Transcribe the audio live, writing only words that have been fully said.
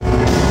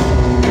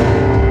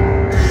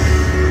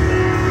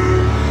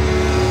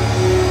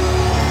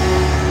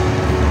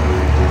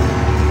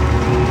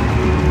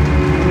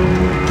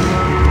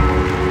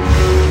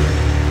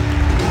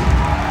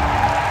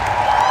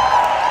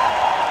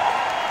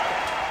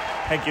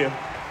Thank you.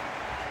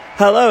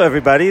 Hello,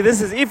 everybody.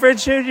 This is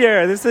Efred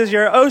Jr. This is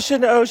your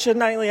Ocean to Ocean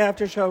nightly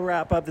after show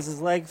wrap-up. This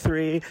is leg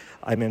 3.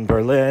 I'm in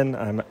Berlin.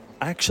 I'm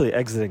actually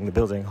exiting the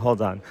building.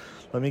 Hold on.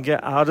 Let me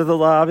get out of the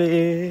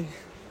lobby.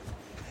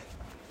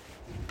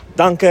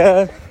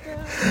 Danke.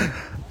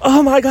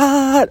 Oh, my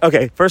God.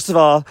 Okay, first of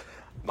all,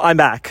 I'm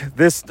back.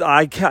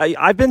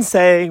 I've been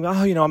saying,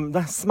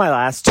 this is my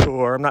last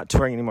tour. I'm not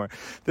touring anymore.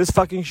 This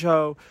fucking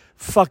show,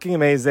 fucking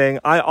amazing.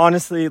 I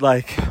honestly,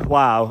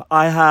 wow.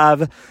 I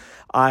have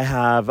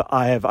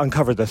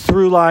uncovered the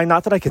through line.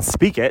 Not that I can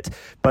speak it,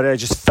 but I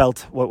just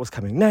felt what was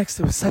coming next.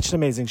 It was such an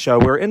amazing show.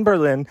 We're in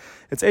Berlin.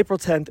 It's April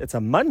 10th. It's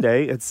a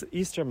Monday. It's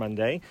Easter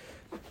Monday.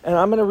 And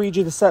I'm going to read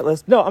you the set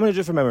list. No, I'm going to do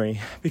it from memory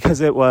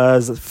because it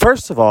was,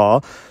 first of all,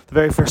 the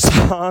very first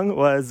song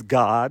was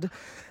God.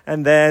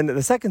 And then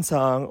the second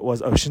song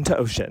was Ocean to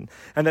Ocean.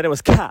 And then it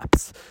was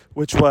Caps,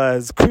 which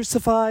was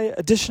Crucify,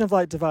 Edition of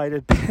Light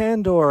Divided,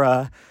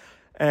 Pandora,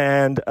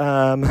 and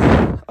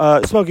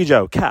Smokey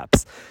Joe,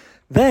 Caps.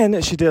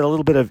 Then she did a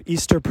little bit of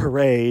Easter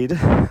Parade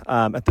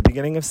at the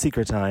beginning of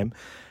Secret Time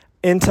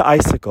into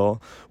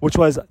Icicle, which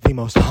was the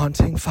most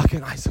haunting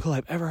fucking icicle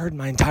I've ever heard in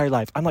my entire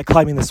life. I'm like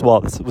climbing this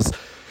wall. It was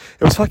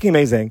fucking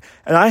amazing.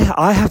 And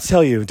I have to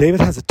tell you,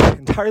 David has an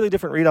entirely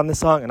different read on this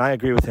song, and I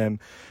agree with him.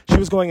 She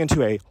was going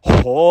into a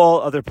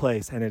whole other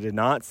place, and it did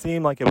not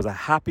seem like it was a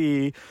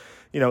happy,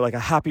 like a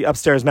happy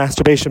upstairs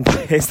masturbation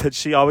place that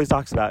she always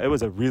talks about. It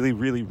was a really,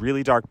 really,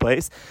 really dark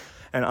place.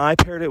 And I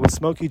paired it with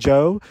Smokey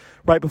Joe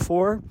right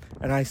before,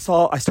 and I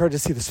started to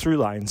see this through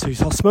line. So you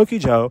saw Smokey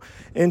Joe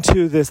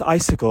into this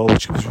icicle,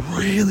 which was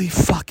really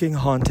fucking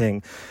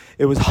haunting.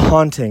 It was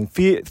haunting.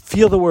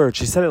 Feel the word.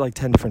 She said it like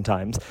 10 different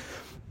times.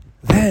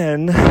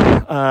 Then,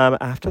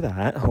 after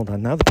that, hold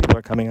on, now the people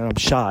are coming and I'm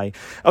shy.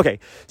 Okay,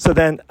 so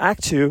then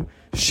Act 2,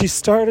 she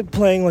started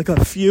playing like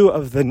a few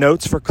of the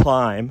notes for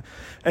Climb,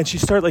 and she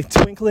started like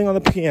twinkling on the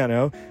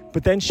piano,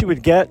 but then she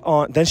got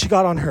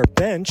on her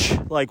bench,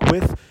 like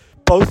with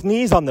both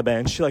knees on the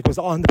bench. She was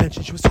on the bench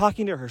and she was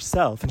talking to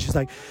herself, and she's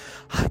like,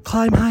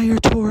 climb higher,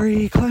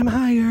 Tori, climb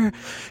higher,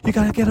 you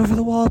gotta get over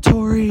the wall,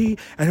 Tori.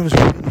 And it was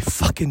really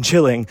fucking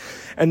chilling.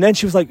 And then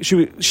she was like,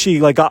 she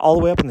got all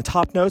the way up in the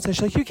top notes, and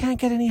she's like, you can't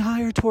get any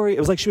higher, Tori. It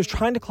was like she was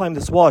trying to climb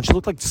this wall, and she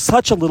looked like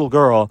such a little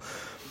girl.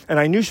 And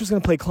I knew she was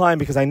going to play Climb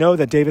because I know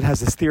that David has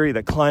this theory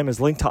that Climb is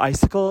linked to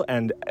Icicle,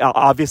 and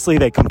obviously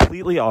they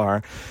completely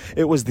are.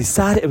 It was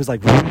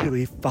like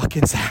really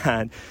fucking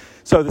sad.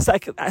 So the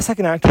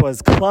second act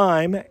was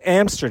Climb,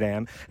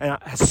 Amsterdam, and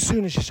as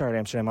soon as she started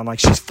Amsterdam, I'm like,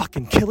 she's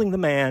fucking killing the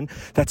man.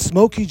 That's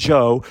Smokey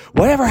Joe.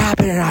 Whatever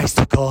happened in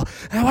Icicle,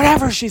 and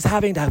whatever she's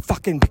having to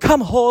fucking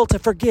become whole to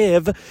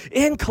forgive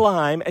in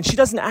Climb, and she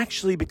doesn't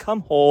actually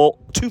become whole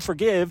to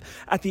forgive.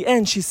 At the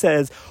end, she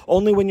says,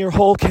 only when you're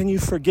whole can you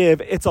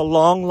forgive. It's a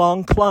long,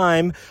 long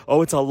climb.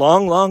 Oh, it's a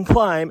long, long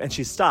climb, and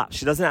she stops.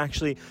 She doesn't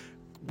actually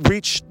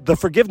reach the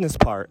forgiveness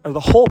part or the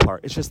whole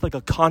part. It's just like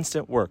a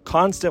constant work.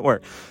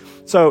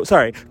 So,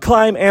 sorry,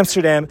 Climb,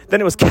 Amsterdam,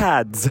 then it was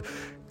CADS.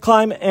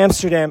 Climb,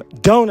 Amsterdam,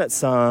 Donut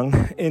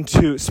Song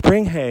into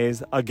Spring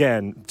Haze.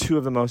 Again, two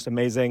of the most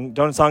amazing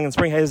Donut Song and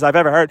Spring Haze I've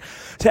ever heard.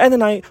 To end the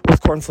night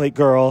with Cornflake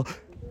Girl.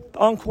 The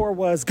encore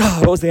was,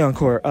 God, what was the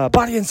encore?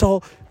 Body and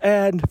Soul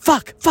and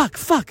Fuck.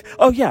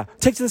 Oh, yeah,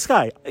 Take to the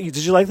Sky. Did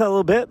you like that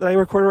little bit that I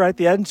recorded right at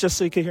the end just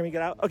so you could hear me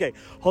get out? Okay,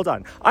 hold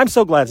on. I'm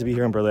so glad to be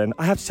here in Berlin.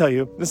 I have to tell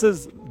you, this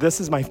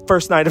is my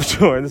first night of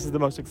tour, and this is the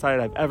most excited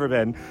I've ever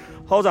been.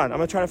 Hold on, I'm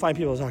going to try to find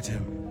people to talk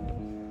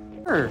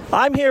to. Sure.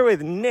 I'm here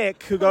with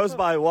Nick, who goes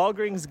by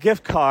Walgreens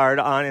Gift Card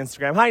on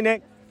Instagram. Hi,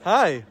 Nick.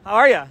 Hi. How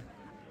are you?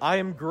 I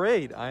am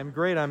great. I'm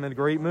in a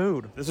great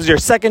mood. This was your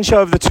second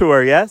show of the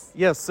tour, yes?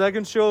 Yes,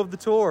 second show of the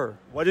tour.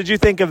 What did you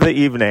think of the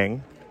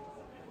evening?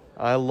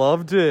 I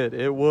loved it.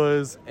 It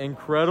was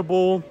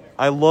incredible.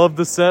 I loved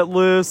the set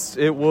list.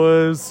 It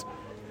was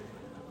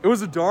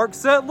a dark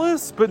set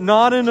list, but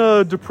not in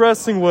a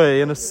depressing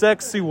way, in a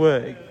sexy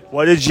way.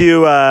 What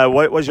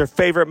was your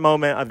favorite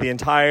moment of the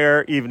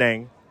entire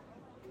evening?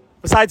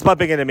 Besides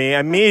bumping into me,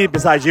 and me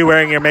besides you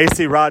wearing your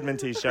Macy Rodman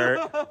t-shirt.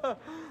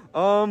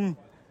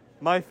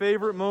 My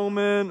favorite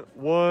moment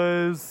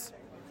was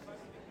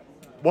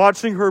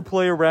watching her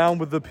play around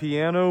with the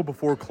piano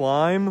before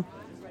Climb.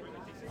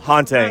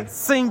 Haunting. That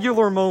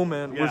singular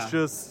moment was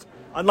just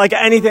unlike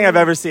anything I've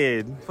ever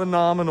seen.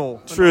 Phenomenal.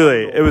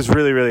 Truly, it was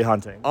really, really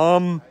haunting.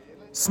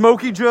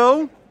 Smokey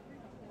Joe.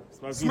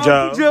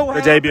 Smokey Joe. Her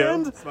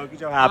debut. Smokey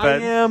Joe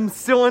happened. I am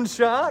still in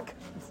shock.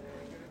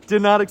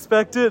 Did not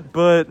expect it,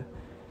 but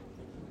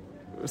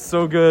it was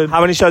so good.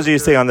 How many shows are you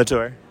seeing on the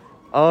tour?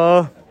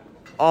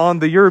 On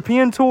the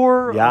European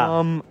tour,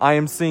 yeah. I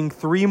am seeing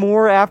 3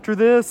 more after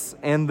this,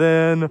 and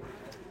then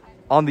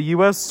on the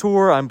U.S.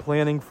 tour, I'm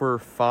planning for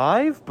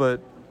 5,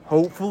 but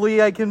hopefully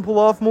I can pull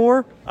off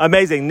more.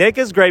 Amazing. Nick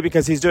is great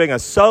because he's doing a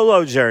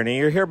solo journey.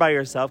 You're here by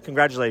yourself.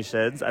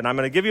 Congratulations. And I'm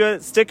going to give you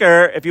a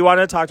sticker. If you want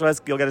to talk to us,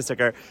 you'll get a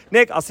sticker.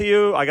 Nick, I'll see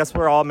you. I guess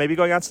we're all maybe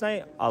going out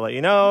tonight. I'll let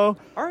you know.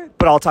 All right.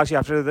 But I'll talk to you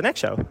after the next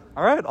show.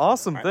 All right.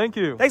 Awesome. All right. Thank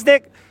you. Thanks,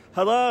 Nick.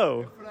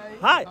 Hello.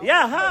 Hi.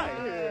 Yeah, hi.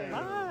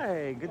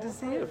 Hi. Hi, good to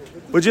see you.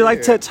 Would you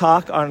like to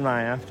talk on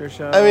my after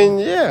show? I mean,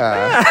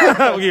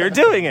 yeah. You're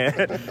doing it.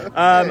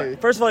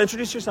 First of all,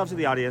 introduce yourself to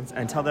the audience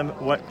and tell them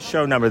what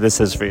show number this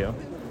is for you.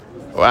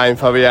 Well, I'm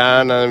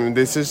Fabian, and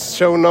this is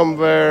show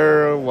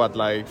number,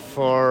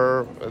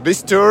 for...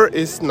 This tour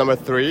is number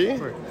 3.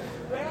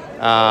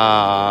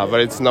 But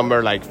it's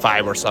number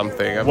 5 or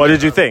something. What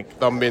did you think?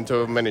 I've been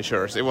to many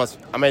shows. It was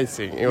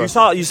amazing. You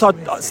saw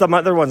some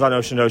other ones on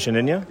Ocean,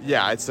 didn't you?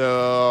 Yeah, I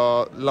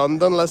saw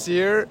London last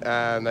year,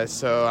 and I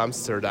saw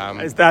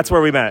Amsterdam. That's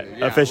where we met,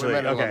 officially.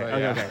 We met in Okay,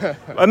 London, okay.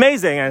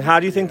 Amazing. And how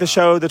do you think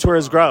the tour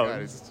has grown?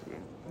 Yeah,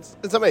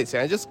 it's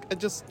amazing. I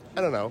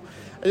don't know.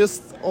 I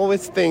just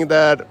always think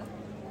that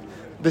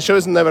the show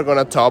is never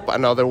gonna top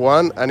another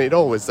one, and it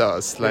always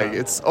does.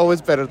 It's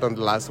always better than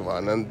the last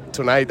one. And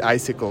tonight,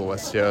 Icicle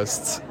was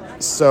just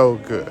so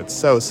good,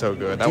 so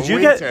good. Did you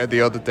get there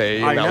the other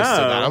day in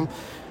Amsterdam?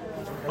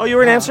 Oh, you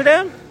were in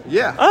Amsterdam?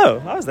 Yeah. Oh,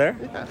 I was there.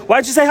 Yeah.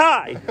 Why'd you say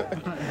hi?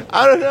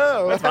 I don't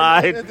know. That's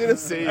fine. I didn't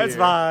see you. That's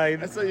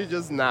fine. I saw you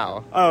just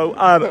now.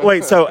 Oh,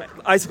 wait. So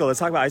Icicle. Let's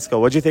talk about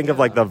Icicle. What'd you think of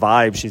the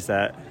vibe she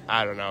set?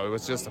 I don't know. It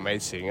was just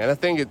amazing, and I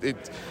think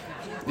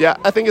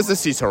I think it's the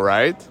season,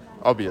 right?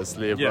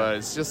 Obviously, but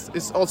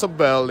it's also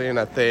Berlin,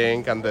 I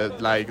think, and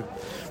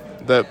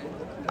the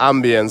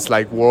ambience,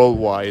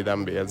 worldwide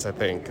ambience, I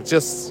think.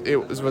 It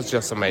was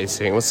just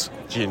amazing. It was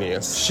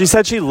genius. She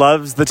said she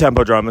loves the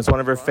Tempodrome. It's one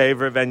of her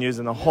favorite venues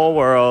in the whole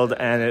world,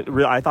 and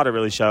I thought it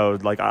really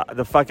showed.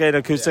 The fucking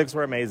acoustics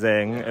were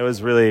amazing. It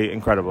was really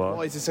incredible.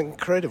 Oh, it's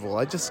incredible.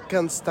 I just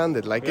can't stand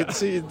it.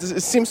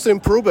 It seems to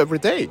improve every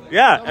day.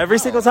 Yeah, every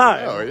single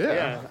time. Oh,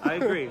 yeah. I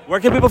agree. Where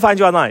can people find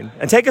you online?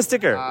 And take a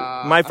sticker.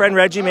 My friend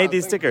Reggie made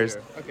these stickers.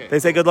 Okay. They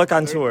say good luck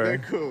on tour. They're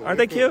cool. Aren't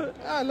they cute?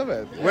 I love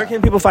it. Yeah. Where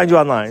can people find you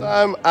online? So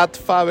I'm at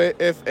Fabe,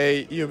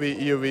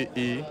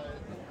 F-A-U-B-U-B-E,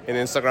 in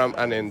Instagram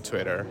and in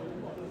Twitter.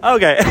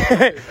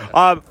 Okay.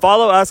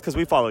 Follow us because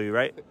we follow you,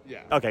 right?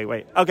 Yeah. Okay,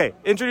 wait. Okay,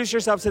 introduce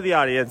yourself to the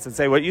audience and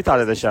say what you thought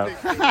of the show.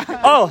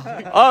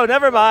 Oh,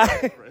 never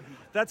mind.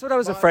 That's what I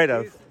was afraid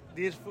of.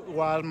 This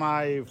was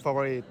my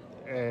favorite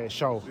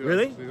show.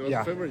 Really? It was Yeah.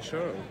 my favorite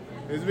show.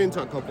 It's been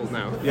to a couple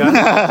now.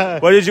 Yeah.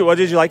 What did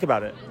you like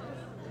about it?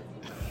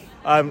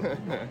 What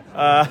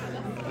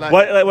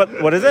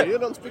is it? You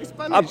don't speak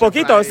Spanish. A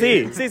poquito, right?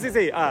 sí.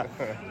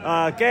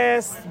 ¿Qué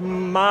es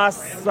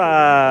más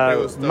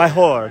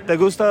mejor? ¿Te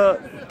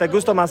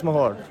gusta más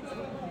mejor?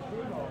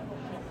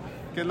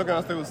 ¿Qué es lo que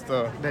más te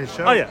gustó? Del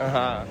show. Oh, yeah.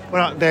 Ajá.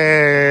 Bueno,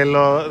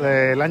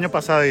 del año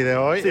pasado y de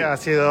hoy ha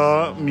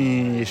sido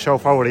mi show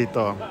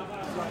favorito.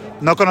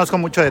 No conozco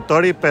mucho de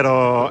Tori,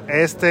 pero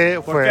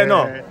este fue... ¿Por qué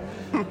no?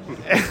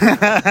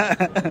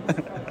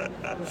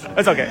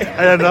 It's okay.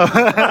 I don't know.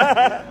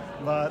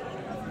 But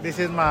this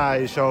is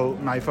my show,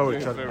 my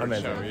favorite show.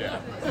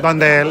 Yeah.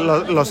 Donde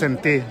lo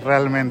sentí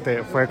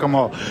realmente. Fue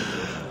como...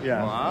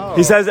 Yeah. Wow.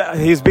 He says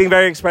he's being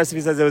very expressive.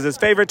 He says it was his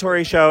favorite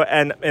Tory show,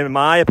 and in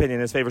my opinion,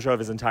 his favorite show of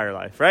his entire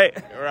life. Right?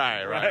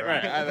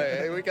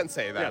 Right. We can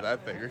say that, I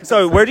think.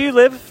 So, where do you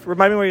live?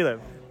 Remind me where you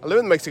live. I live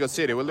in Mexico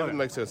City. We live in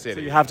Mexico City. So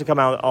you have to come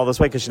out all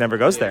this way because she never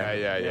goes there.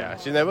 Yeah.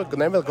 She never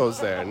goes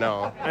there.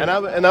 No. And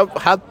I've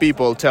had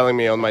people telling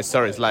me on my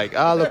stories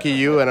lucky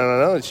you, and I don't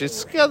know.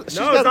 She's got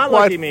not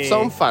lucky me.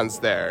 some fans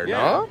there.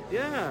 No.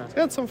 Yeah. She's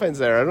got some fans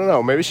there. I don't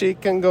know. Maybe she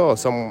can go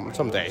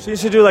someday. She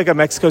should do a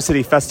Mexico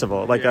City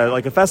festival,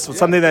 a festival,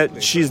 something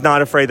that she's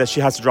not afraid that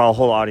she has to draw a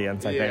whole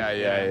audience. I think.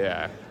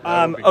 Yeah.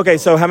 Okay,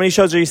 so how many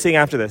shows are you seeing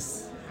after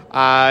this?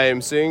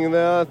 I'm seeing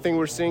I think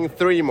we're seeing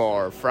 3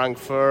 more: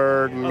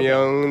 Frankfurt,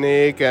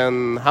 Munich,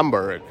 and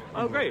Hamburg.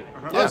 Oh, great.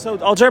 Yeah. Oh, so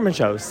all German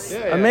shows.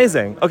 Yeah.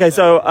 Amazing. Okay,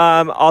 so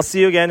I'll see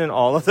you again in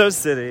all of those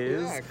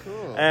cities. Yeah,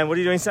 cool. And what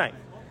are you doing tonight?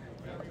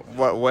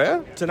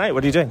 Where? Tonight,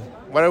 what are you doing?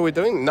 What are we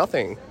doing?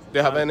 Nothing. Do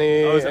you have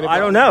any? I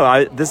don't know.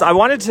 I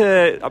wanted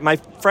to. My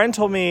friend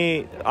told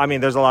me. I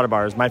mean, there's a lot of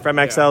bars. My friend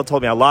Maxell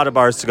told me a lot of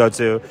bars to go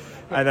to,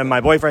 and then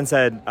my boyfriend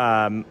said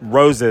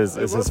Roses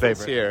is his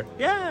favorite. Here.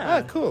 Yeah.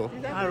 Cool.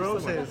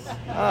 Roses.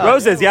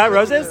 Roses. Yeah,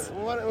 Roses.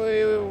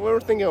 We were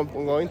thinking of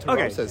going to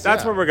Okay, Roses.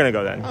 that's where we're gonna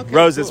go then.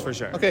 Roses cool. for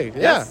sure. Okay.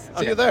 Yes? Yeah.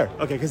 See you there.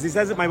 Okay, because he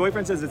says that my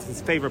boyfriend says it's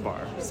his favorite bar.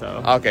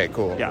 So. Okay.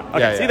 Cool. Yeah.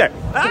 Okay. See you there.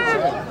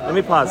 Let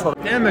me pause. Hold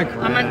on. I'm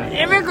an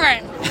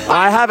immigrant.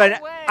 I have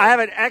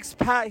an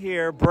expat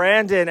here,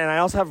 Brandon, and I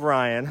also have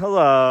Ryan.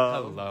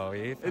 Hello. Hello,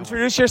 Eve.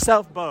 Introduce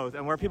yourself both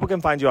and where people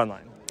can find you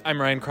online. I'm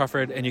Ryan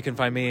Crawford, and you can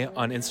find me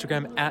on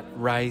Instagram at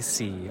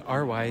Rycee,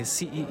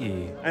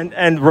 R-Y-C-E-E.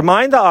 And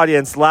remind the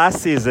audience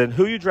last season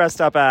who you dressed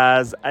up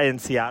as in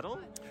Seattle.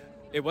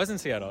 It was in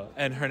Seattle,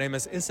 and her name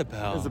is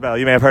Isabel. Isabel,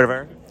 you may have heard of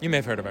her. You may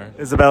have heard of her.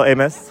 Isabel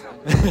Amos.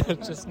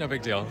 Just no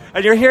big deal.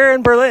 And you're here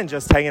in Berlin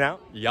just hanging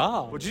out.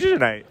 Yeah. What'd you do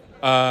tonight?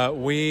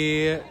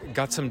 We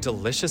got some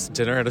delicious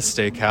dinner at a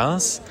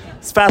steakhouse.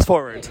 Let's fast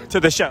forward to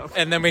the show.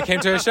 And then we came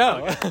to a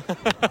show.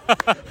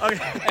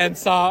 Okay. And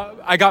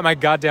I got my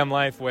goddamn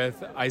life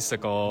with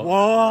Icicle.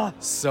 Whoa.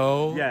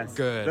 So Yes.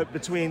 good.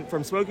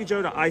 From Smoky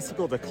Joe to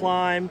Icicle to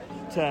Climb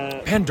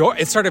to Pandora.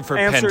 It started for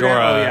Amsterdam.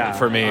 Pandora Oh, yeah.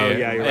 for me. Oh,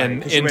 yeah, you're right.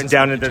 And 'Cause you went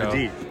down into the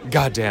deep.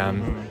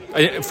 Goddamn.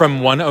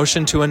 From one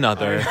ocean to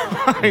another,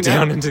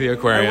 down into the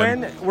aquarium.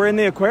 And when we're in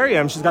the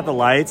aquarium, she's got the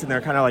lights, and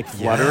they're kind of like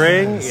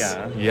fluttering. Yes.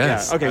 Yeah.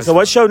 Yes. Yeah. Okay, so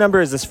what show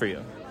number is this for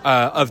you?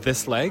 Of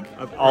this leg?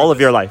 Of all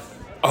of your life.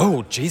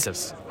 Oh,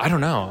 Jesus. I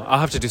don't know. I'll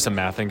have to do some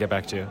math and get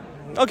back to you.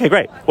 Okay,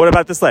 great. What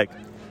about this leg?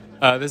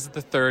 This is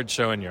the third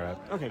show in Europe.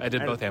 Okay. I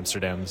did both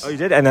Amsterdams. Oh, you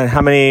did? And then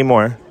how many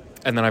more?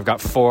 And then I've got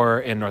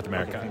 4 in North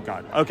America. Thank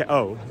God. Okay.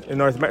 Oh, in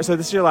North America. So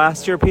this is your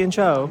last European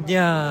show.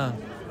 Yeah.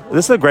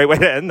 This is a great way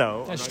to end,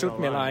 though. Es tut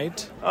mir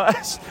leid.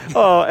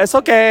 Oh, it's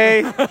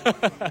okay.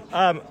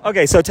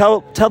 Okay, so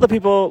tell the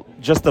people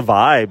just the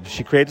vibe.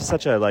 She created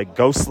such a like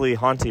ghostly,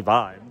 haunty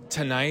vibe.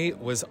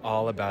 Tonight was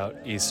all about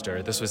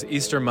Easter. This was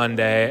Easter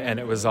Monday, and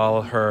it was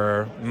all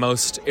her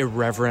most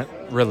irreverent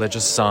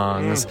religious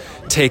songs,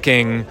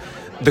 taking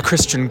the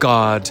Christian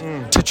God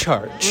to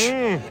church.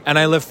 And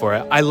I live for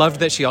it. I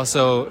loved that she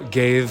also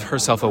gave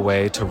herself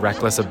away to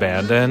reckless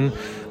abandon.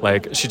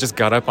 Like, she just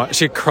got up,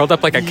 she curled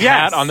up like a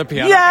cat on the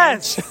piano.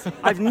 Yes!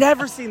 I've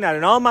never seen that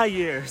in all my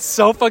years.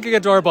 So fucking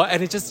adorable.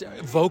 And it just,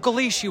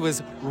 vocally, she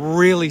was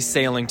really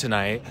sailing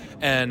tonight.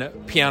 And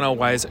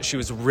piano-wise, she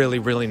was really,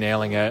 really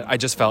nailing it. I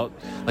just felt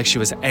like she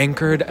was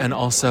anchored and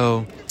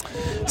also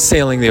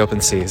sailing the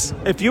open seas.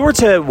 If you were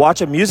to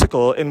watch a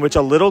musical in which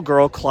a little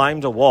girl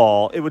climbed a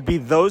wall, it would be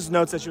those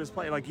notes that she was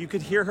playing. Like, you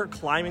could hear her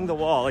climbing the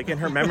wall, like in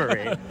her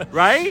memory,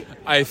 right?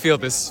 I feel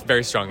this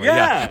very strongly,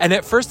 Yeah. And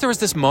at first there was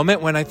this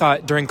moment when I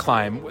thought, during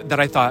Climb, that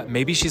I thought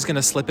maybe she's going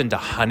to slip into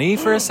Honey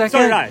for a second.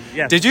 So did I,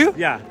 yes. Did you?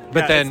 Yeah.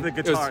 But Yeah, then it's the it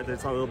was- guitar.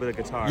 There's a little bit of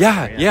guitar.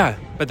 Yeah.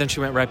 But then she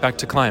went right back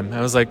to Climb.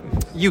 I was like,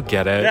 you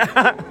get it.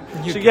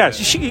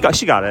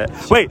 She got it.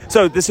 Wait,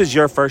 so this is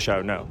your first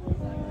show? No.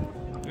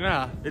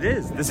 Yeah. It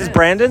is. This is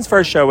Brandon's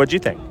first show. What'd you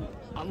think?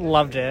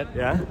 Loved it.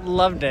 Yeah?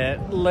 Loved it.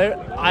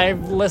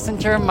 I've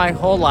listened to her my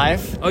whole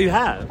life. Oh, you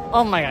have?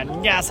 Oh my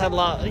god. Yes, I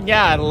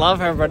love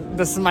her, but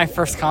this is my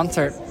first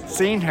concert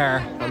seeing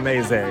her.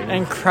 Amazing.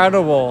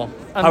 Incredible.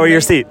 How are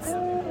your seats?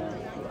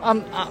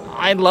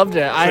 I loved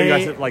it.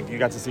 So you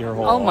got to see her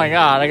whole. Oh my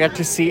god, I got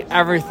to see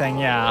everything.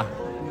 Yeah.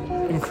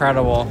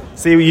 Incredible.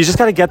 See, you just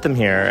got to get them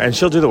here, and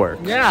she'll do the work.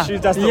 Yeah. She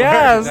does the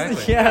yes. work.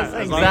 Exactly. Yes.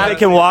 They Exactly.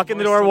 can walk in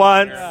the door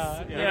once.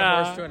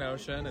 Yeah. Horse to an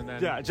ocean, and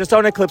then... Yeah, just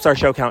don't eclipse our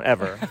show count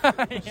ever.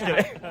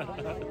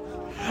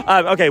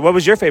 Okay, what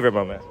was your favorite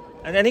moment?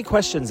 And any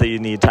questions that you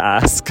need to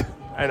ask,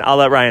 and I'll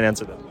let Ryan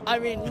answer them. I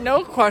mean,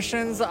 no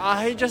questions.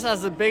 I just,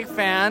 as a big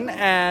fan,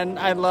 and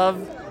I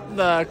love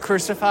the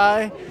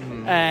Crucify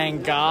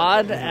and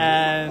God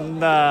and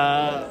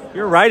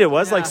You're right. It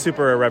was like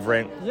super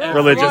irreverent,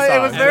 religious. Well,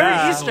 it was songs. very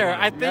Yeah. Easter.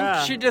 I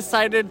think she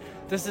decided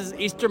this is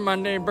Easter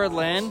Monday in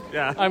Berlin.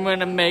 Yeah. I'm going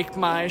to make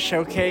my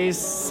showcase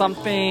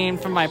something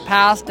from my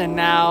past and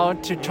now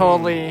to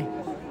totally,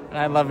 and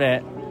I love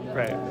it.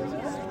 Right.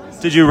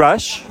 Did you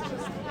rush?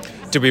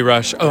 Did we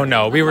rush? Oh,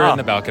 no. We were in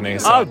the balcony.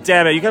 So Oh,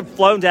 damn it. You could have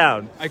flown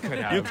down. I could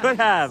have. You could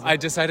have. I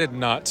decided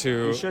not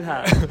to. You should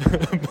have.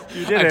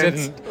 You didn't. I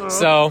didn't.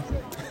 So,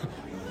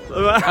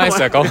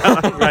 icicle.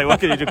 Right, what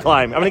can you do?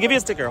 Climb. I'm going to give you a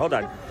sticker. Hold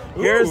on.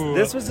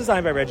 This was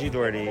designed by Reggie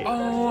Doherty.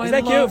 Oh, Isn't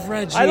I that love cute?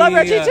 Reggie. I love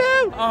Reggie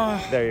too.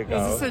 Oh. There you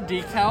go. Is this a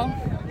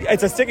decal?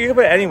 It's a sticker. You can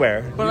put it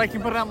anywhere. But I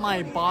can put it on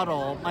my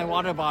bottle, my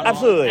water bottle.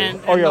 Absolutely.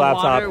 And Or your the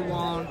laptop. Water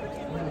won't.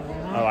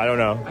 Oh, I don't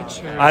know.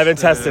 cherish I haven't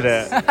this. tested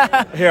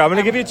it. Here, I'm going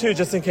to give you 2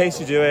 just in case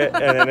you do it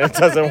and then it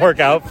doesn't work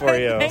out for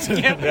you. Thank you.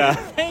 Yeah.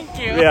 Thank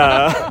you.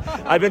 Yeah.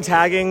 I've been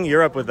tagging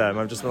Europe with them.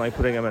 I've just been like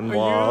putting them in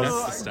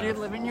walls. Do you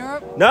live in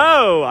Europe?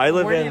 No, I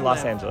live Where do in you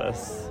Los live?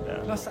 Angeles.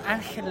 Yeah. Los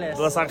Angeles.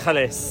 Los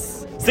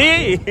Angeles.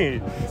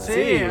 Sí.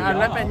 Sí,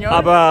 habla español.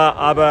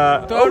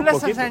 Aber, ¿Tú hablas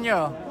poquito.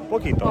 español?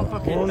 Poquito. Un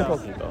poquito. Un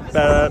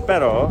poquito.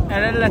 Pero,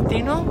 ¿Eres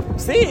latino?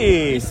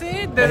 sí.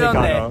 Sí, ¿de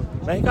Mexicano.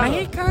 dónde?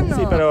 Mexicano.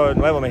 Sí, pero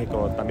Nuevo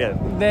México también.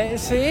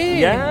 Sí.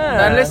 Yeah.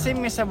 Dale, sí,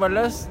 mis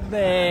abuelos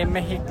de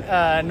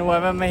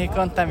Nueva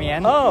México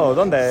también. Oh,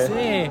 ¿dónde?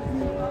 Sí.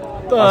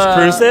 Los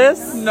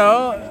Cruces?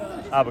 No.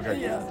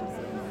 Albuquerque.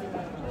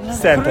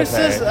 Santa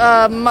Cruces, Fe.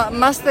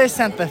 más de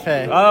Santa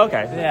Fe. Oh,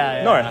 okay.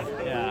 Yeah. North.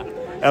 Yeah.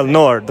 El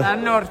Nord. Al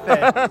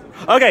norte.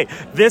 Okay,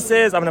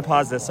 I'm going to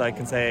pause this so I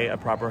can say a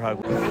proper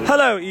hug.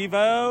 Hello,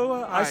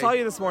 Evo. I saw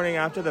you this morning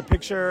after the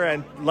picture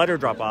and letter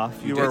drop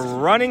off. You were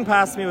running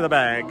past me with a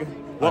bag.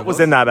 What was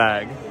in that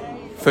bag?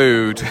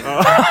 Food.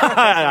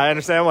 I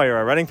understand why you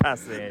were running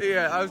past me.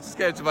 Yeah, I was just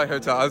getting to my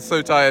hotel. I was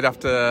so tired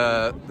after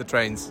the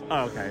trains.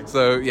 Oh, okay.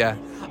 So, yeah.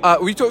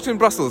 We talked in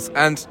Brussels,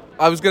 and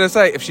I was going to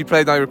say if she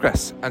played My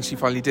Request, and she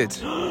finally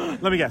did.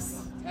 Let me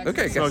guess.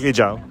 Okay, guess. Smokey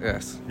Joe.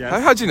 Yes.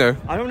 Yes. How'd you know?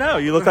 I don't know.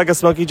 You look like a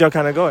Smokey Joe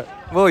kind of goer.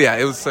 Well, yeah,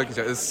 it was Smokey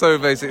Joe. It was so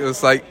basic. It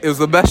was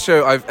the best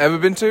show I've ever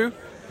been to.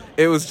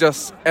 It was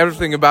just,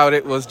 everything about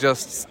it was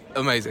just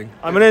amazing.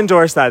 I'm going to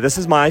endorse that. This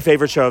is my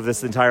favorite show of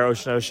this entire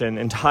Ocean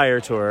entire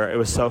tour. It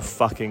was so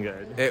fucking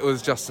good. It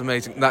was just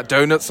amazing. That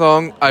donut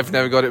song, I've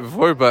never got it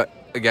before, but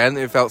again,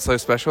 it felt so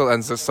special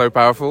and so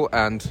powerful,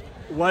 and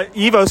What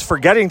Evo's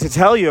forgetting to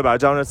tell you about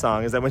Donut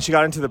Song is that when she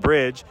got into the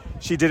bridge,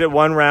 she did it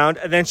one round,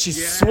 and then she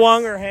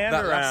swung her hand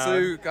That around.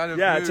 lasso kind of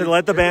move. to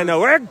let the band know,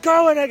 we're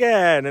going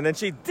again. And then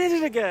she did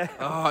it again.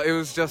 Oh, it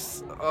was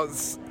just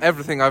it's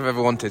everything I've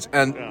ever wanted.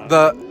 And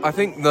I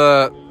think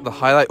the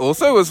highlight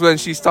also was when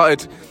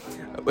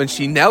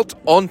she knelt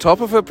on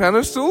top of her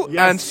piano stool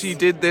and she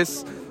did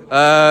this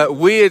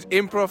weird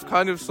improv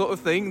kind of sort of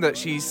thing that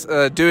she's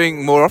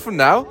doing more often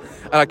now,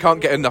 and I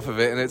can't get enough of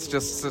it. And it's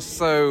just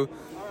so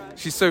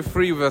she's so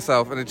free with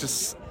herself, and it's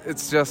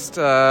just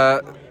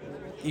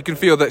you can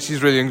feel that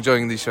she's really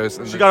enjoying these shows.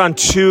 And She got on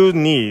two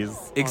knees.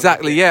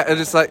 exactly, yeah, and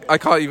it's like I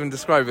can't even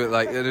describe it.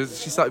 Like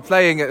she started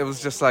playing it, it was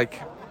just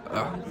like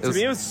To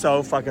me, it was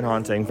so fucking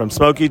haunting. From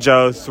Smokey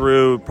Joe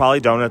through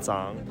probably Donut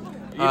Song.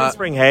 Even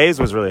Spring Haze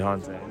was really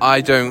haunting.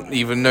 I don't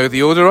even know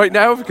the order right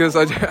now because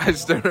I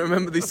just don't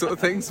remember these sort of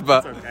things.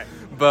 But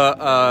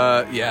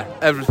yeah,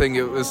 everything,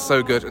 it was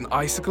so good. And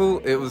Icicle,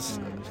 it was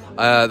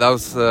that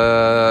was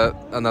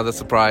another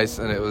surprise,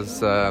 and it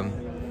was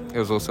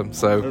awesome.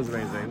 So It was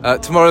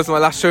amazing. tomorrow's my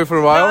last show for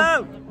a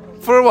while. No!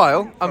 For a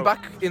while, I'm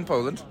back in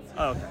Poland.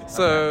 Oh, okay.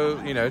 So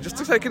just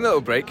to take a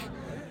little break.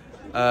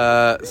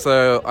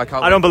 So I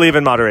can't. I don't believe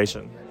in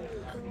moderation.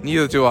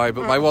 Neither do I,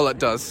 but my wallet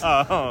does.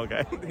 Oh,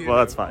 okay. Well,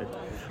 that's fine.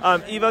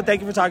 Evo,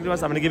 thank you for talking to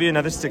us. I'm going to give you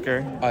another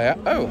sticker. Oh yeah.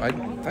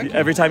 Thank you.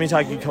 Every time you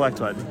talk, you collect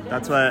one.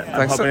 That's what I'm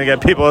Thanks hoping to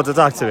get people to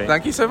talk to me.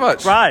 Thank you so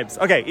much. Tribes.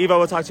 Okay, Evo,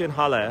 we'll talk to you in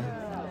Halle.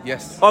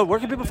 Yes. Oh, where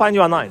can people find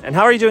you online? And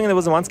how are you doing in the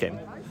Wilson Once game?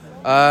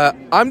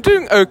 I'm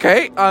doing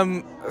okay.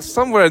 I'm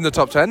somewhere in the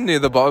top 10, near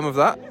the bottom of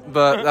that,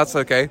 but that's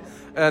okay.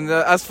 And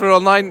as for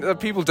online,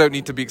 people don't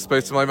need to be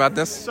exposed to my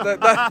madness.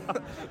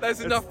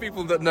 There's enough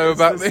people that know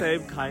about It's me. the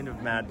same kind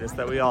of madness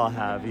that we all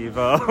have,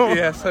 Evo.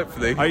 Yes,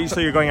 hopefully. So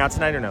you're going out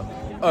tonight or no?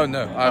 Oh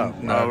no,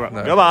 no.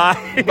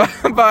 Goodbye.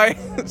 Bye.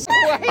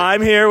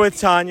 I'm here with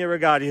Tanya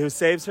Rigatti, who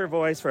saves her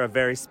voice for a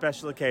very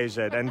special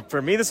occasion. And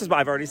for me,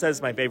 I've already said,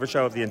 it's my favorite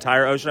show of the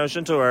entire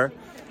Ocean tour.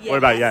 Yes. What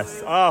about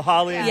yes? Oh,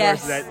 Holly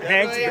Yes. endorses it.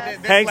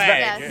 This Hank's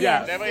leg.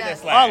 yeah. Definitely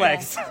this All leg.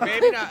 legs.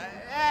 Maybe not.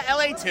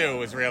 LA 2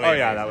 was really. Oh,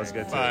 yeah, amazing, that was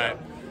good, too. But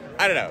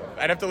I don't know.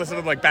 I'd have to listen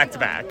to them like back to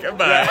back.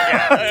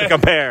 But To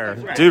compare.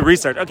 Do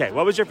research. Okay,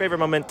 what was your favorite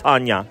moment,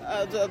 Tanya?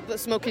 The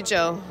Smokey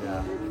Joe.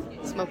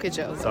 Smokey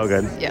Joe. So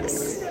good.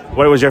 Yes.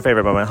 What was your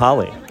favorite moment,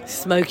 Holly?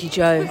 Smokey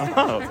Joe.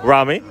 Oh,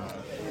 Rami?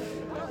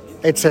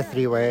 It's a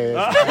three-way.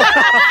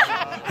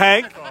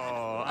 Hank?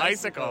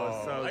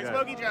 Icicle. So Like good.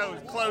 Smokey Joe,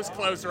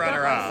 close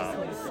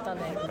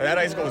runner-up. That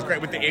Icicle was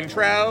great with the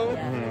intro.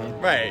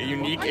 Right,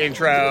 unique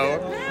intro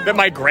that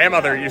my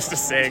grandmother used to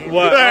sing.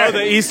 What? Oh,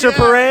 the Easter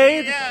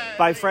Parade yeah.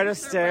 by Fred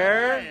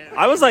Astaire.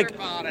 I was like,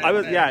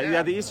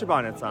 the Easter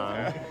Bonnet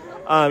song.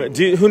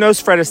 Who knows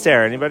Fred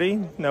Astaire? Anybody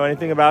know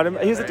anything about him?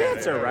 He's a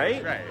dancer,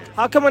 right? Right.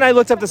 How come when I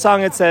looked up the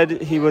song, it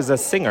said he was a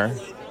singer?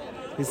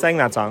 He sang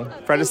that song.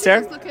 Fred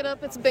Astaire? Look it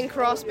up. It's Bing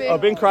Crosby. Oh,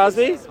 Bing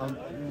Crosby?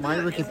 My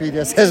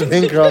Wikipedia says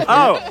Bing Crosby.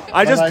 Oh,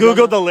 I just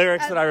Googled the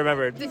lyrics that I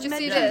remembered. Did you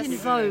see In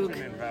this? Vogue.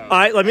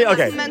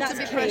 Okay. It's meant to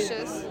be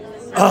precious.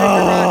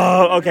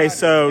 Oh, okay.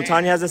 So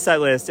Tanya has a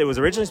set list. It was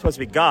originally supposed to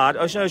be God,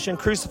 Ocean,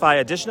 Crucify,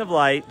 Addition of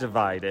Light,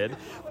 Divided,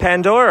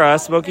 Pandora,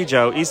 Smokey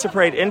Joe, Easter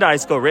Parade, Into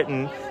Icicle,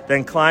 Written,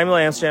 then Climb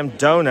Amsterdam,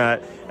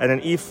 Donut, and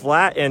an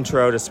E-flat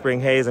intro to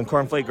Spring Haze and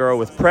Cornflake Girl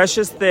with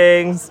Precious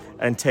Things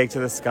and Take to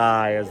the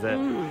Sky. Is it?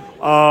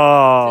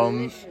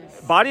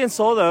 Body and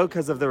Soul though,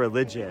 because of the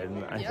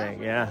religion. I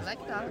think. Yeah. I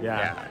like that.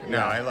 Yeah. No,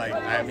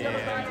 I mean,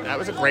 that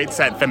was a great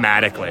set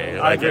thematically.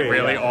 Like, agree, it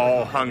really yeah.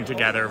 all hung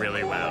together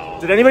really well.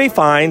 Did anybody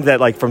find that,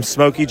 like, from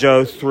Smokey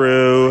Joe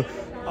through,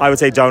 I would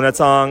say, Donut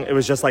Song, it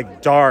was just,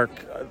 like, dark.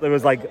 It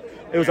was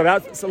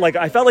about, so, like,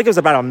 I felt like it was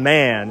about a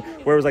man,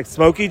 where it was, like,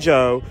 Smokey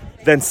Joe,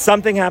 then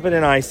something happened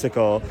in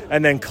Icicle,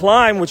 and then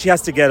Climb, which she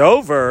has to get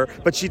over,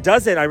 but she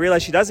doesn't. I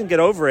realize she doesn't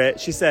get over it.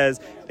 She says,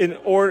 in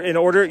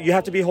order, you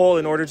have to be whole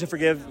in order to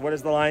forgive. What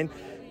is the line?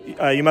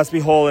 You must be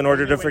whole in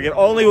order to forgive.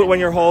 Only when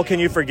you're whole can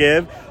you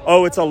forgive.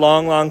 Oh, it's a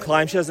long, long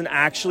climb. She doesn't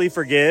actually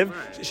forgive.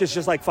 It's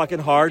just like fucking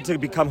hard to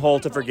become whole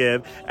to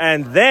forgive.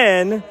 And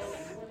then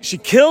she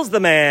kills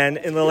the man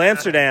in Little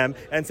Amsterdam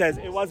and says,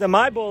 it wasn't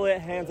my bullet,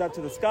 hands up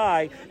to the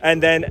sky.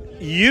 And then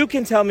you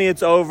can tell me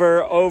it's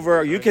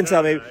over. You can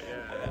tell me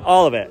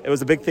all of it. It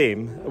was a big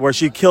theme where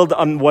she killed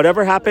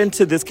whatever happened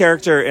to this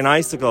character in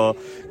Icicle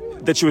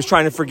that she was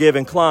trying to forgive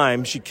and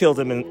climb. She killed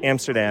him in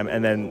Amsterdam,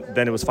 and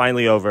then it was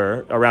finally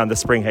over around the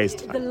Spring Haze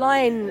time. The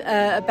line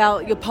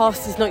about your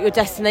past is not your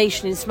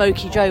destination in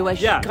Smokey Joe, where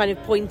she kind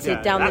of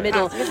pointed down the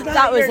middle,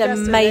 that was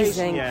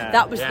amazing. Yeah.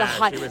 That was the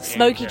highlight.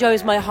 Smokey Joe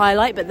is my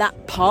highlight, but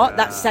that part,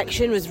 that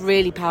section was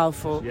really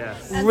powerful.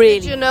 Yes. Really.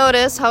 Did you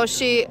notice how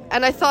she,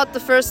 and I thought the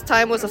first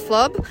time was a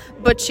flub,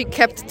 but she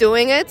kept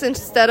doing it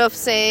instead of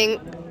saying,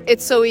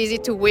 it's so easy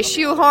to wish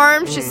you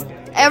harm.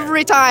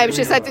 Every time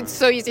she said it's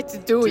so easy to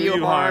do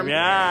you harm.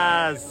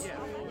 Yes.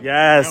 No,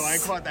 I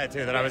caught that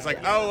too. That I was like,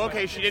 oh,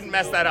 okay, she didn't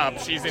mess that up.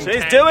 She's doing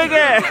it. doing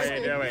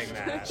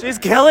that. She's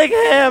killing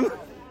him.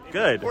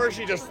 Good. Or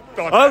she just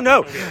thought. Oh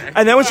no!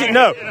 And then when she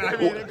no, I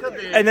mean, it could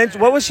be. and then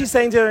what was she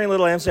saying during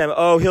Little Amsterdam?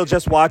 Oh, he'll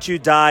just watch you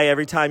die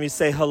every time you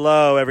say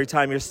hello. Every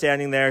time you're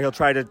standing there, he'll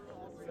try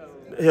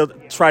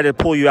to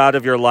pull you out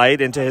of your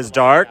light into his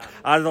dark,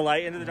 out of the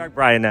light into the dark.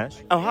 Brian Nash.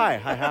 Oh,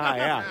 hi,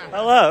 yeah.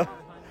 Hello.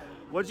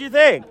 What did you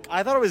think?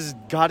 I thought it was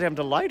goddamn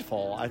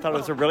delightful. I thought it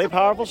was a really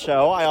powerful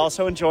show. I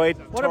also enjoyed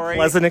Tori. A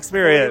pleasant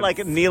experience.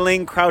 Really,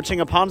 kneeling, crouching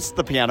upon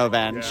the piano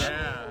bench,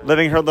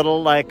 living her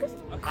little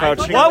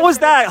crouching. What was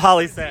that?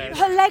 Holly said.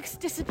 Her legs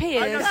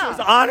disappeared. She was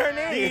on her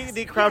knees.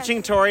 The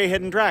crouching Tori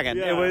hidden dragon.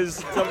 Yeah. It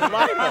was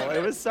delightful.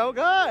 It was so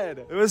good.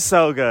 It was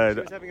so good.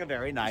 She was having a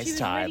very nice She was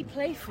time. really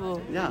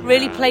playful. Yeah.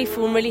 Really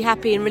playful and really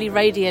happy and really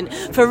radiant.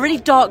 For a really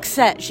dark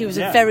set, she was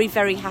a very,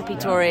 very happy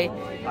Tori.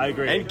 I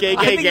agree. And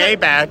gay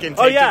back and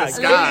take to the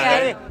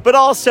sky. But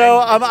also,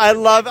 I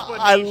love it.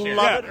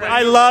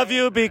 I love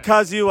you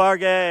because you are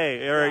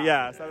gay.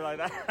 Or something like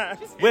that.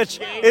 Which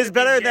is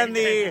better than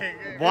the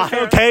why it's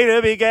okay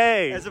to be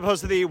gay. As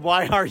opposed to the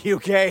why are you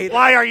gay?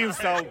 Why are you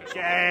so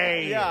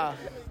gay? Yeah.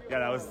 Yeah,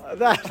 that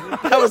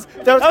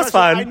was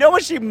fun. I know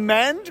what she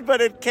meant,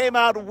 but it came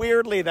out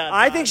weirdly that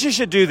I time. think she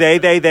should do they,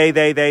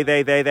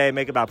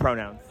 make about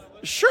pronouns.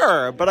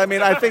 Sure, but I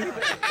mean, I think...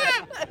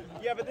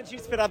 Yeah, but then she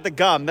spit out the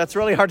gum. That's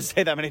really hard to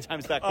say that many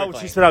times that quickly. Oh,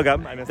 she spit out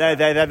gum? I missed that.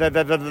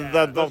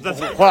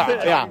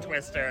 Yeah.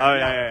 Twister. Oh,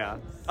 yeah.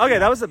 Okay,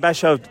 that was the best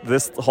show of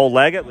this whole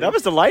leg, at least. That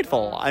was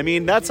delightful. I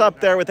mean, that's up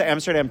there with the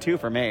Amsterdam 2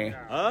 for me.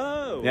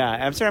 Oh. Yeah,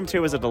 Amsterdam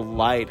 2 was a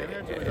delight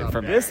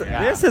for me.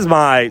 This is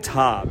my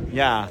top.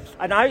 Yeah.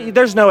 And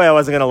there's no way I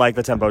wasn't going to like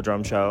the Tempo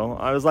Drum show.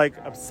 I was,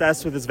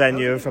 obsessed with this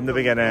venue from the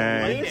beginning.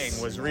 The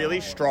lighting was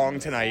really strong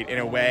tonight in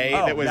a way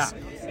that was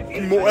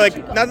more,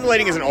 not that the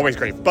lighting isn't always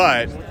great,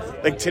 but...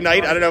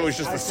 tonight, I don't know if it was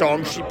just the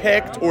song she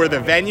picked or the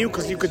venue,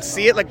 because you could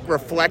see it,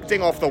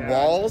 reflecting off the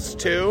walls,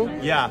 too.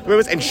 Yeah.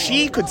 And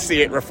she could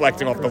see it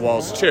reflecting off the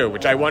walls, too,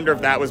 which I wonder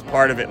if that was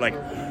part of it,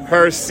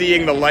 her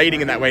seeing the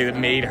lighting in that way that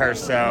made her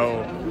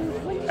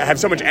have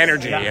so much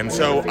energy and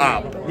so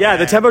up. Yeah,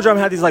 the Tempo Drum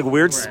had these,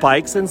 weird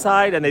spikes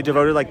inside, and they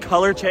devoted,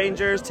 color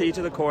changers to each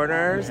of the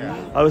corners.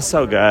 Yeah. It was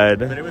so good.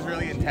 But it was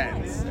really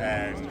intense.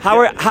 And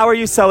How are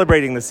you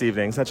celebrating this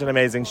evening? Such an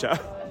amazing show.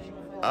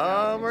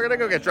 We're gonna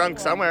go get drunk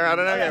somewhere. I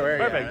don't know yet where.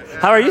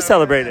 Perfect. How are you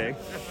celebrating?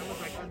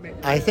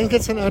 I think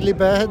it's an early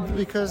bed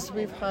because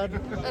we've had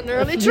an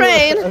early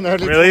train.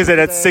 Really? Is it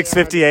at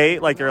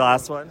 6:58 like your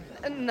last one?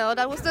 No,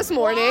 that was this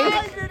morning.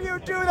 Why did you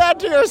do that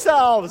to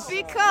yourselves?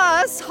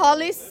 Because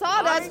Holly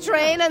saw that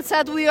train and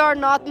said, we are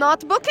not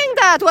booking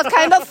that. What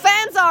kind of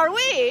fans are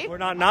we? We're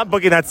not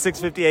booking that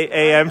 6:58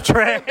 a.m.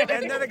 train.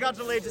 And then it got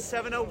delayed to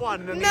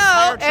 7:01. And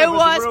No, it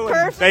was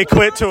perfect. They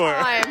quit tour.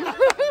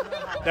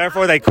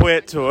 Therefore, they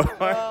quit tour.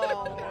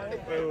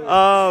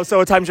 Oh, so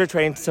what time's your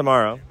train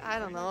tomorrow? I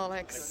don't know,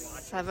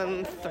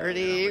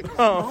 7:30.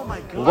 Oh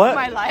my God. What?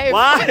 My life.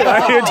 Why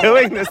are you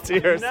doing this to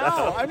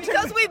yourself? No,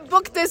 because we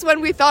booked this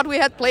when we thought we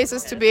had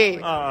places to be.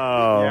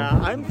 Oh. Yeah,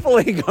 I'm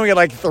fully going at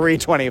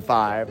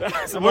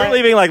 3:25. So we're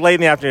leaving late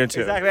in the afternoon too.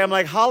 Exactly. I'm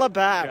holla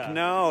back. Yeah.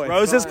 No.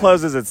 Roses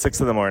closes at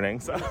 6 a.m.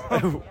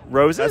 So.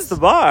 Roses? That's the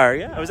bar.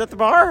 Yeah. I was at the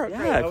bar?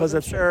 Yeah, it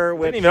closes. Sure.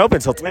 Didn't even open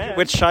until 10.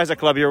 Which Scheisse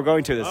club you were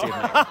going to this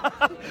evening?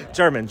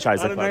 German Scheisse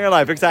club. Club. Your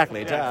life,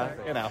 exactly.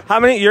 How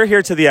many? You're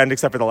here to the end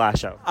except for the last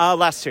show.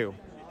 Last two.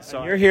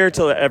 So you're here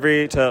till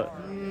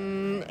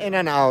in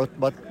and out,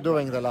 but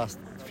doing the last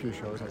few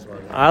shows as well.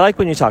 I like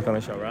when you talk on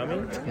the show,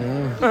 Rami.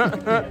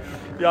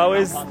 You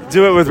always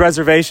do it with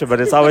reservation, but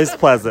it's always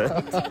pleasant.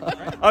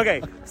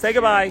 Okay, say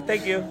goodbye.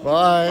 Thank you.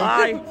 Bye.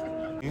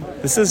 Bye.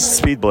 This is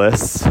Speed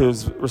Bliss,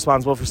 who's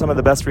responsible for some of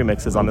the best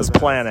remixes on this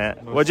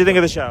planet. What'd you think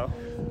of the show?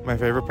 My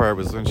favorite part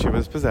was when she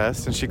was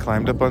possessed and she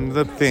climbed up on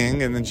the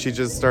thing and then she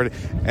just started.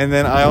 And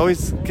then I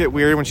always get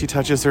weird when she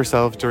touches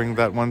herself during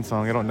that one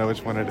song. I don't know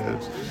which one it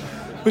is.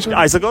 Which one?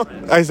 Icicle?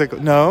 Icicle.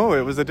 No,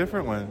 it was a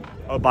different one.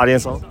 Oh, Body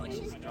and Soul?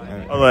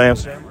 Oh, the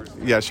Amsterdam?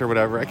 Yeah, sure,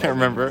 whatever. I can't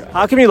remember.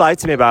 How come you lied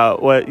to me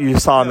about what you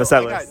saw on the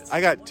set list? I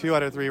got 2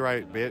 out of 3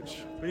 right, bitch.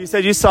 But you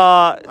said you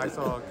saw... I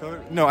saw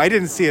color. No, I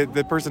didn't see it.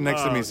 The person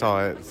next to me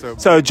saw it.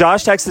 So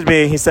Josh texted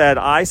me. He said,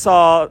 I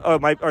saw...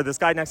 this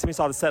guy next to me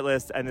saw the set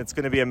list, and it's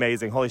going to be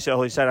amazing. Holy shit,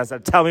 holy shit. I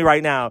said, tell me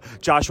right now.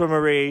 Joshua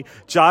Marie,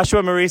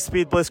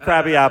 Speed Bliss,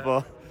 Krabby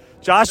Apple.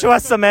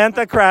 Joshua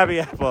Samantha,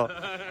 Krabby Apple.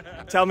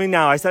 Tell me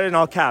now. I said it in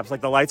all caps.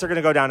 The lights are going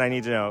to go down. I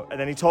need to know. And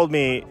then he told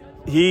me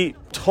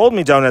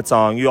Donut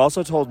Song. You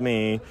also told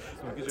me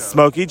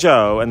Smokey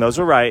Joe, and those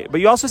were right. But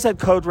you also said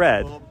Code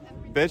Red. Well,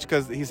 bitch,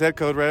 because he said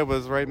Code Red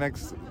was right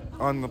next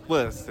on the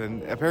list.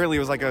 And apparently it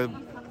was a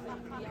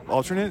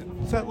alternate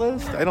set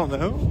list. I don't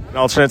know. An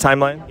alternate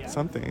timeline?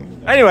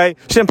 Something. Anyway,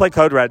 she didn't play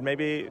Code Red.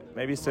 Maybe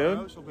soon?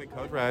 No, she'll play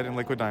Code Red and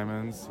Liquid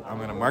Diamonds. I'm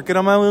going to mark it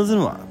on my wheels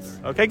and wants.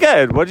 Okay,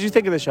 good. What did you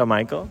think of the show,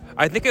 Michael?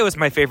 I think it was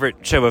my favorite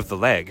show of the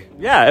leg.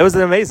 Yeah, it was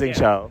an amazing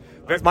show.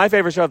 It's my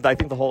favorite show of, I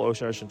think, the whole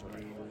Ocean Tour.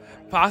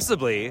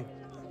 Possibly.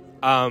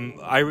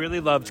 I really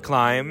loved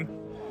Climb.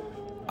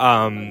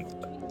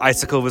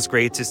 Icicle was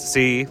great to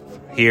see,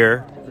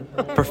 hear,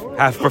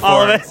 have performed.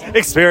 All of it.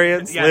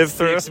 Experience, yes, live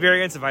through. The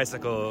experience of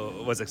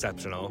Icicle was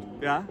exceptional.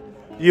 Yeah?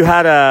 You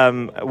had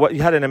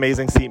you had an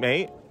amazing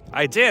seatmate.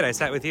 I did. I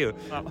sat with you.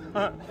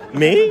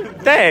 Me?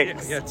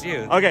 Thanks. Yeah, it's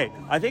you. Okay,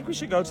 I think we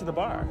should go to the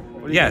bar.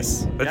 What do you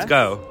Yes, think? let's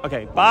go.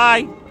 Okay,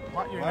 bye.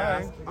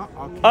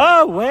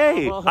 Oh,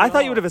 wait. I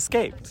thought you would have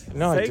escaped.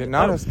 No, I did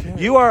not escape.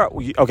 You are...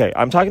 Okay,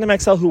 I'm talking to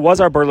Maxell, who was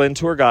our Berlin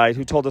tour guide,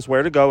 who told us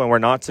where to go and where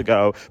not to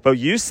go. But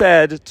you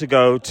said to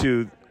go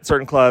to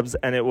certain clubs,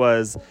 and it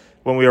was...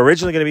 When we were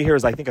originally going to be here, it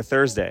was, I think, a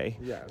Thursday.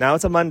 Yes. Now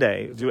it's a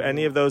Monday. Do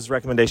any of those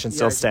recommendations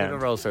still stand? Go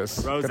to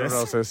Roses. Roses. Go to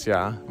Roses,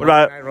 yeah. What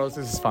about...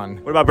 Roses is fun.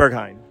 What about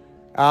Berghain?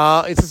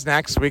 It's a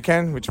snacks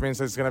weekend, which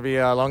means it's gonna be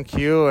a long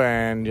queue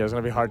and it's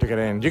gonna be hard to get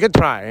in. You can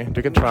try,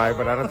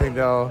 but I don't think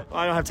they'll.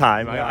 I don't have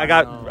time. Yeah, I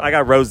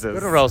got Roses. Go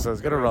to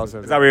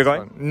Roses. Is that where you're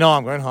going? No,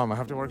 I'm going home. I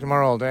have to work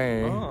tomorrow all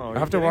day. Oh, I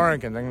have to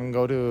work and then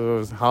go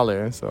to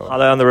Halle. So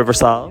Halle on the River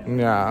Saal?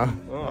 Yeah.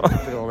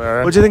 Go there.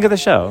 What'd you think of the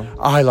show?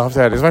 I loved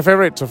it. It's my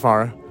favorite so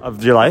far.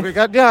 Of your life?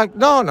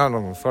 No,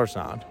 of course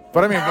not.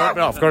 But I mean,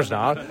 no, of course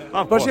not.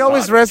 But course she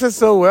always not. dresses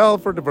so well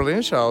for the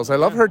Berlin shows. I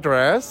love her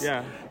dress.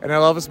 Yeah. And I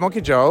love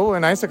Smokey Joe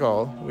and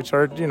Icicle, which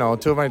are,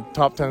 two of my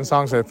top 10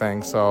 songs, I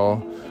think.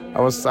 So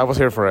I was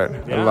here for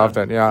it. Yeah. I loved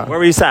it, yeah. Where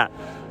were you sat?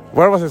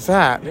 Where was it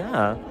sat?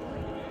 Yeah.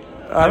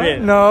 I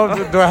don't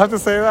know. Do I have to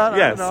say that?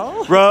 Yes. I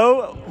don't know.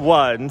 Row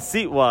 1,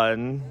 seat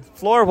 1,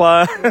 floor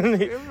 1.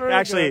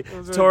 Actually,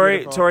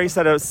 Tori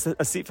set a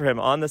seat for him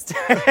on the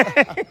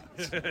stage.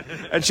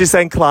 And she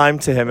sang Climb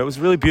to him. It was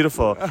really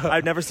beautiful.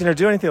 I've never seen her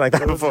do anything like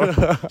that before.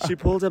 She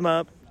pulled him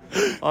up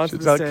onto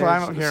the stage.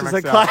 Climb up here, She's Maxell.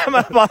 like, climb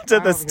up onto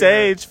the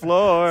stage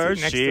floor,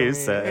 Sit next to she me.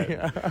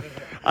 said.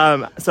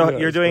 So Yeah,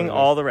 you're it's doing funny.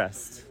 all the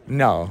rest?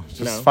 No,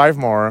 just No? 5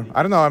 more.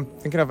 I don't know. I'm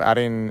thinking of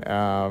adding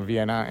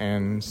Vienna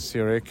and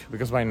Zurich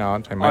because why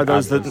not? I might Are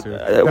those add the,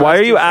 Zurich. why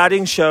are you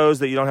adding shows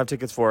that you don't have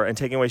tickets for and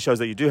taking away shows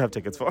that you do have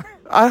tickets for?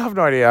 I have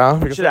no idea.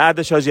 You should add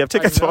the shows you have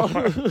tickets for.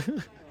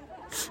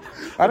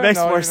 I don't makes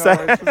know, more it's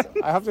just- sense.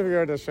 I have to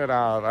figure this shit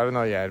out. I don't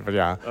know yet, but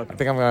yeah. I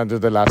think I'm gonna do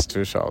the last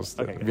 2 shows,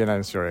 Vienna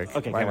and Zurich.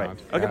 Okay, why can't not?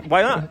 wait. Okay, Yeah.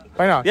 why not?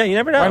 Why not? Yeah, you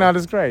never know. Why not?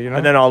 It's great,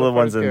 And then all the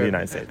ones in good. the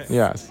United States.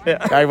 Yes. Yeah.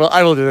 I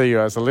will do the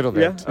US a little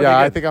bit. Yeah? Okay,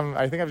 I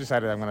good. think I've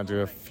decided I'm gonna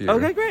do a few.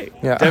 Okay, great.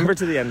 Yeah. Denver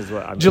to the end is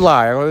what I'm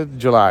July. I will do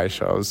July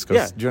shows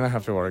because Yeah. June I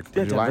have to work.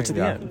 Yeah, July, Denver to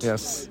the end.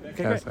 Yes.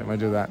 Okay, Yes, great. I might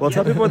do that. Well,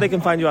 tell people where they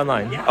can find you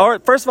online. Or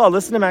first of all,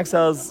 listen to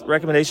Maxell's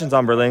recommendations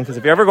on Berlin because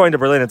if you're ever going to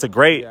Berlin, it's a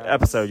great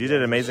episode. You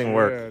did amazing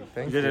work.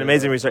 Thank You did an you.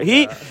 amazing research.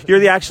 You're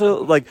the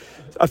actual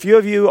a few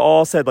of you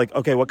all said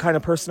okay, what kind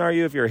of person are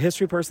you? If you're a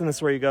history person, this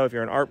is where you go. If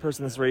you're an art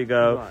person, this is where you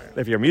go. Right.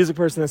 If you're a music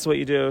person, this is what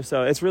you do.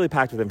 So it's really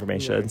packed with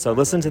information. So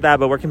listen to that.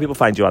 But where can people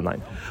find you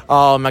online?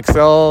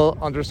 Maxell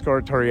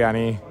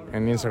 _Toriani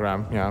and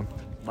Instagram. Yeah.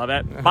 Love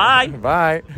it. Bye. Bye.